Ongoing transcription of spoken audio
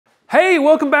Hey,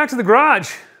 welcome back to the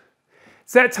garage.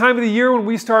 It's that time of the year when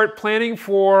we start planning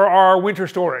for our winter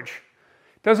storage.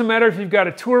 Doesn't matter if you've got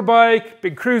a tour bike,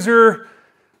 big cruiser,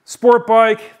 sport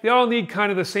bike, they all need kind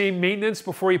of the same maintenance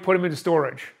before you put them into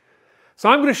storage. So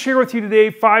I'm going to share with you today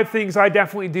 5 things I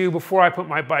definitely do before I put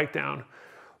my bike down.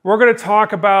 We're going to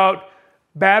talk about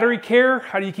battery care,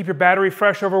 how do you keep your battery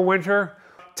fresh over winter,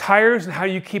 tires and how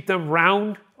do you keep them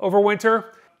round over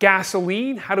winter,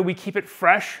 gasoline, how do we keep it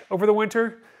fresh over the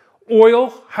winter,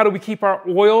 oil, how do we keep our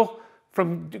oil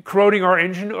from corroding our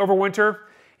engine over winter?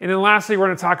 And then lastly, we're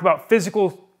going to talk about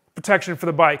physical protection for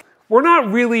the bike. We're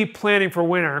not really planning for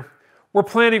winter, we're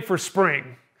planning for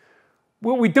spring.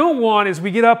 What we don't want is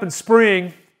we get up in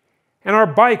spring and our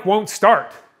bike won't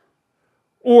start.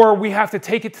 Or we have to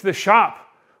take it to the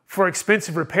shop for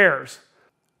expensive repairs.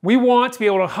 We want to be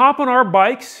able to hop on our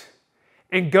bikes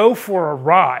and go for a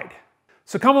ride.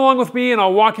 So come along with me and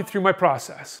I'll walk you through my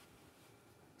process.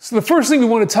 So the first thing we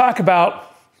want to talk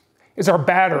about is our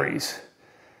batteries.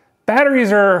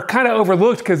 Batteries are kind of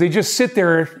overlooked because they just sit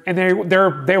there and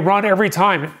they run every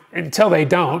time until they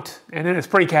don't, and then it's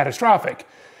pretty catastrophic.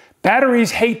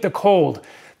 Batteries hate the cold.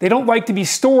 They don't like to be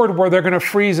stored where they're going to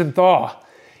freeze and thaw.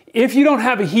 If you don't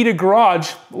have a heated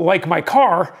garage like my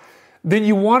car, then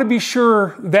you want to be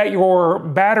sure that your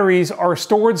batteries are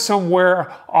stored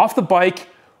somewhere off the bike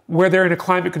where they're in a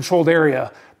climate controlled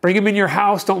area. Bring them in your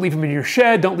house, don't leave them in your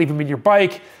shed, don't leave them in your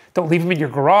bike, don't leave them in your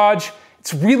garage.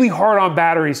 It's really hard on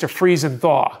batteries to freeze and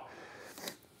thaw.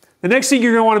 The next thing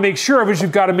you're going to want to make sure of is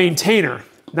you've got a maintainer.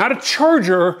 Not a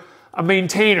charger, a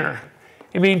maintainer.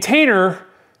 A maintainer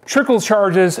trickle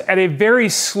charges at a very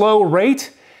slow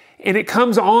rate and it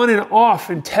comes on and off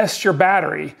and tests your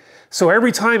battery. So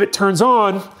every time it turns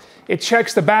on, it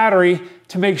checks the battery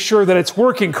to make sure that it's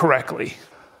working correctly.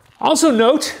 Also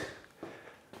note,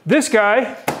 this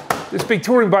guy, this big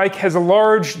touring bike, has a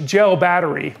large gel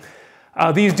battery.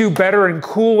 These do better in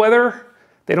cool weather.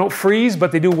 They don't freeze,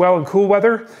 but they do well in cool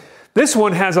weather. This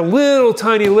one has a little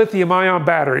tiny lithium-ion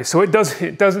battery, so it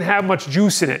doesn't have much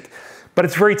juice in it, but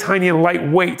it's very tiny and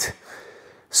lightweight.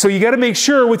 So you got to make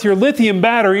sure with your lithium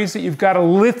batteries that you've got a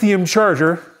lithium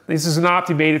charger. This is an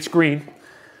Optimate, it's green.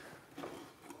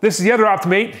 This is the other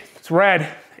Optimate, it's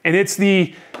red, and it's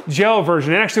the gel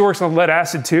version. It actually works on lead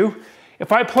acid too.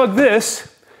 If I plug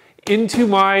this into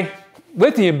my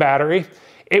lithium battery,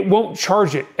 it won't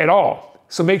charge it at all.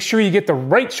 So make sure you get the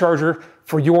right charger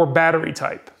for your battery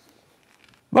type.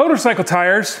 Motorcycle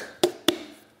tires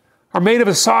are made of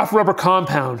a soft rubber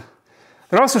compound.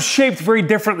 They're also shaped very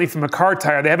differently from a car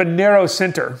tire. They have a narrow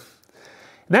center. And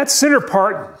that center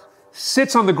part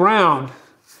sits on the ground.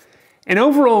 And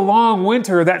over a long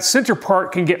winter, that center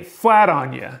part can get flat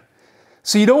on you.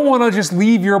 So you don't want to just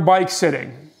leave your bike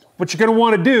sitting. What you're going to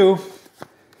want to do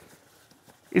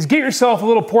is get yourself a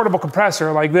little portable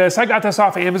compressor like this. I got this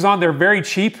off of Amazon. They're very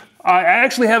cheap. I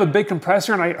actually have a big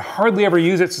compressor and I hardly ever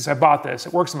use it since I bought this.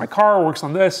 It works in my car, it works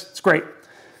on this. It's great.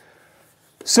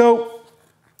 So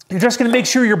you're just going to make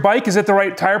sure your bike is at the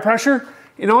right tire pressure,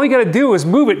 and all you got to do is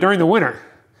move it during the winter.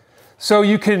 So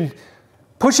you can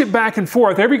push it back and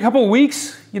forth every couple of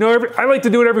weeks. You know, I like to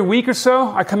do it every week or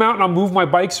so. I come out and I'll move my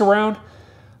bikes around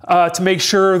to make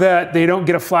sure that they don't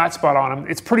get a flat spot on them.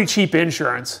 It's pretty cheap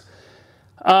insurance.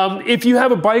 If you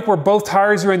have a bike where both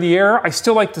tires are in the air, I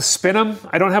still like to spin them.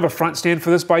 I don't have a front stand for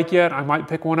this bike yet. I might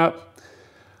pick one up.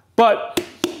 But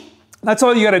that's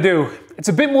all you got to do. It's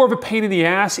a bit more of a pain in the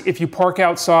ass if you park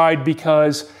outside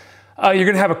because you're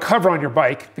going to have a cover on your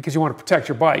bike because you want to protect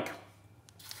your bike.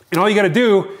 And all you got to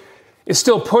do is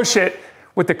still push it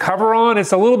with the cover on.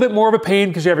 It's a little bit more of a pain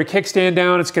because you have your kickstand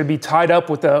down. It's going to be tied up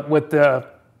with the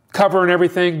cover and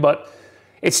everything, but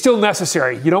it's still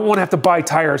necessary. You don't want to have to buy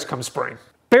tires come spring.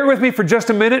 Bear with me for just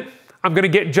a minute. I'm going to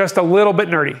get just a little bit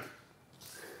nerdy.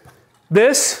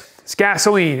 This is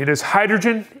gasoline. It is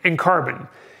hydrogen and carbon.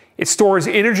 It stores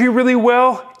energy really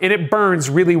well and it burns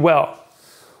really well.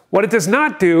 What it does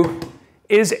not do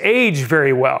is age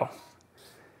very well.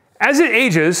 As it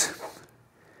ages,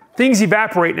 things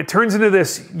evaporate and it turns into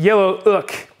this yellow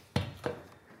ick.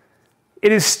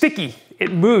 It is sticky,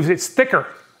 it moves, it's thicker,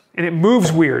 and it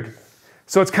moves weird.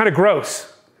 So it's kind of gross.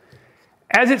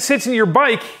 As it sits in your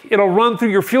bike, it'll run through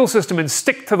your fuel system and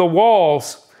stick to the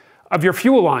walls of your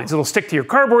fuel lines. It'll stick to your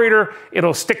carburetor,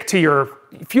 it'll stick to your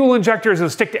fuel injectors, it'll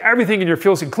stick to everything in your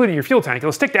fuel, including your fuel tank.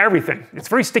 It'll stick to everything. It's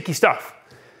very sticky stuff.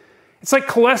 It's like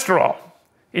cholesterol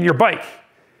in your bike.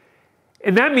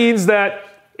 And that means that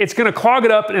it's going to clog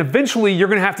it up and eventually you're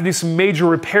going to have to do some major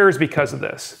repairs because of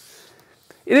this.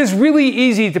 It is really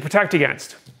easy to protect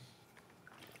against.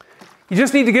 You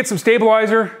just need to get some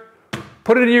stabilizer,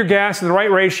 put it in your gas in the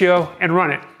right ratio, and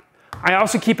run it. I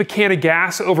also keep a can of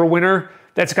gas over winter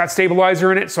that's got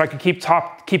stabilizer in it so I can keep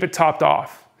it topped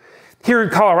off. Here in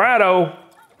Colorado,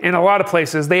 and a lot of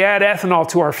places, they add ethanol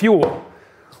to our fuel.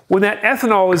 When that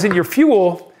ethanol is in your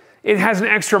fuel, it has an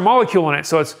extra molecule in it.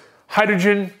 So it's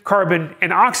hydrogen, carbon,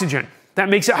 and oxygen. That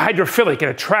makes it hydrophilic. It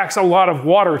attracts a lot of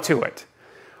water to it.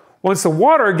 Once the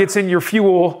water gets in your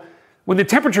fuel, when the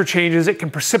temperature changes, it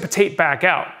can precipitate back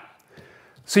out.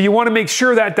 So you want to make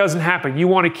sure that doesn't happen. You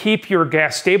want to keep your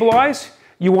gas stabilized.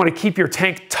 You want to keep your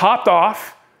tank topped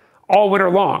off all winter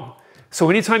long. So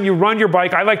anytime you run your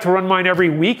bike, I like to run mine every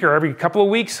week or every couple of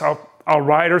weeks. I'll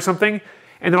ride or something,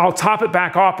 and then I'll top it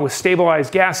back off with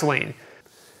stabilized gasoline.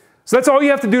 So that's all you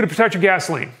have to do to protect your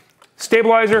gasoline.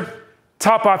 Stabilizer,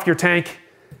 top off your tank,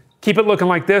 keep it looking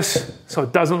like this so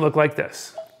it doesn't look like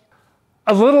this.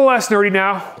 A little less nerdy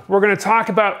now, we're going to talk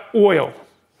about oil.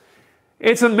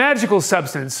 It's a magical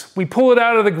substance. We pull it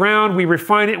out of the ground, we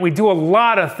refine it, and we do a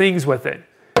lot of things with it.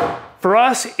 For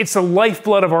us, it's the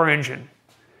lifeblood of our engine.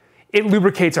 It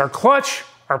lubricates our clutch,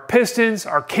 our pistons,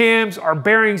 our cams, our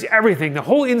bearings, everything. The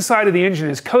whole inside of the engine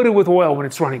is coated with oil when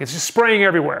it's running. It's just spraying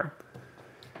everywhere.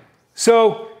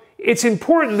 So it's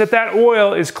important that that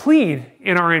oil is clean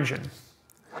in our engine.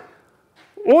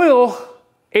 Oil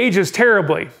ages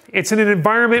terribly. It's in an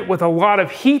environment with a lot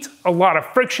of heat, a lot of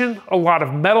friction, a lot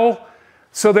of metal.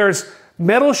 So there's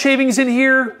metal shavings in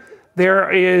here.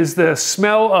 There is the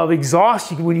smell of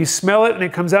exhaust. When you smell it and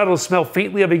it comes out, it'll smell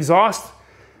faintly of exhaust.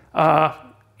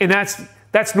 And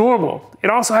that's normal. It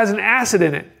also has an acid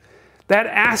in it. That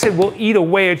acid will eat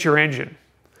away at your engine.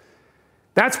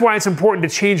 That's why it's important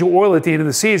to change the oil at the end of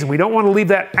the season. We don't want to leave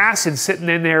that acid sitting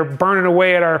in there burning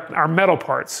away at our metal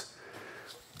parts.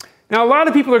 Now, a lot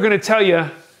of people are going to tell you,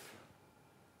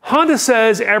 Honda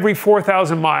says every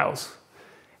 4,000 miles.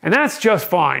 And that's just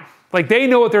fine. Like, they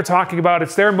know what they're talking about.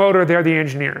 It's their motor. They're the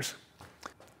engineers.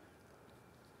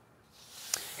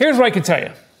 Here's what I can tell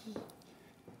you.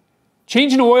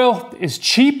 Changing oil is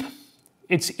cheap,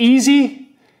 it's easy,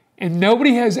 and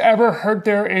nobody has ever hurt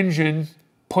their engine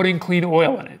putting clean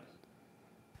oil in it.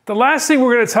 The last thing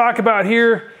we're going to talk about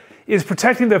here is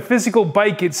protecting the physical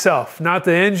bike itself, not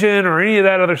the engine or any of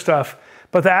that other stuff,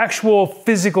 but the actual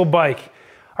physical bike.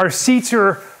 Our seats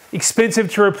are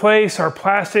expensive to replace, our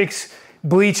plastics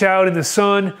bleach out in the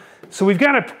sun, so we've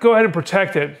got to go ahead and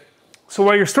protect it. So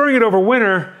while you're storing it over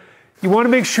winter, you want to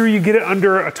make sure you get it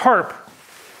under a tarp.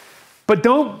 But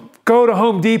don't go to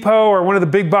Home Depot or one of the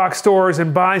big box stores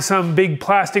and buy some big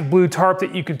plastic blue tarp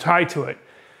that you can tie to it.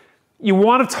 You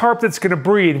want a tarp that's going to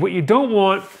breathe. What you don't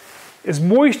want is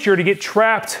moisture to get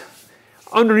trapped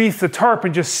underneath the tarp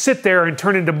and just sit there and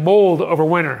turn into mold over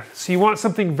winter. So you want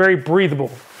something very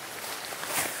breathable.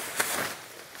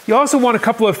 You also want a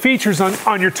couple of features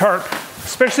on your tarp,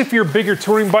 especially for your bigger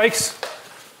touring bikes,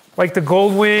 like the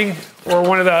Goldwing or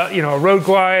one of the, Road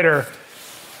Glide or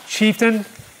Chieftain.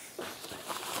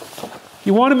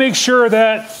 You want to make sure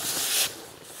that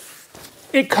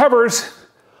it covers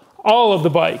all of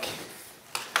the bike.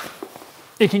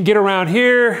 It can get around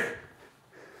here.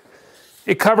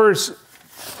 It covers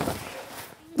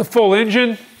the full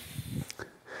engine.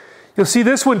 You'll see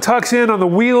this one tucks in on the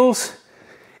wheels.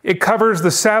 It covers the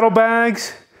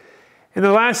saddlebags. And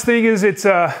the last thing is it's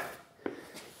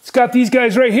got these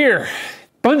guys right here,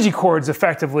 bungee cords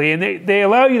effectively, and they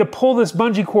allow you to pull this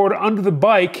bungee cord under the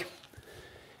bike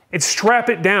and strap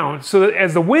it down so that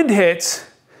as the wind hits,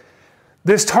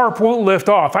 this tarp won't lift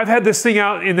off. I've had this thing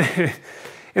out in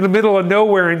the middle of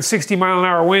nowhere in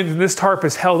 60-mile-an-hour winds, and this tarp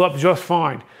is held up just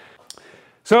fine.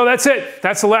 So that's it.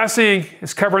 That's the last thing,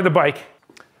 is covering the bike.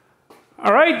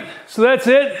 All right, so that's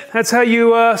it. That's how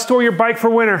you store your bike for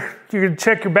winter. You can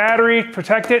check your battery,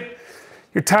 protect it.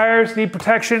 Your tires need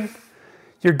protection.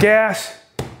 Your gas,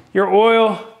 your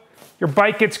oil, your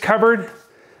bike gets covered.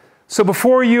 So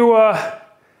before you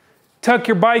tuck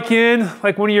your bike in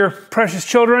like one of your precious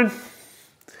children,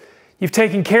 you've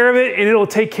taken care of it, and it'll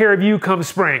take care of you come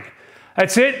spring.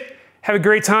 That's it. Have a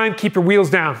great time. Keep your wheels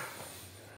down.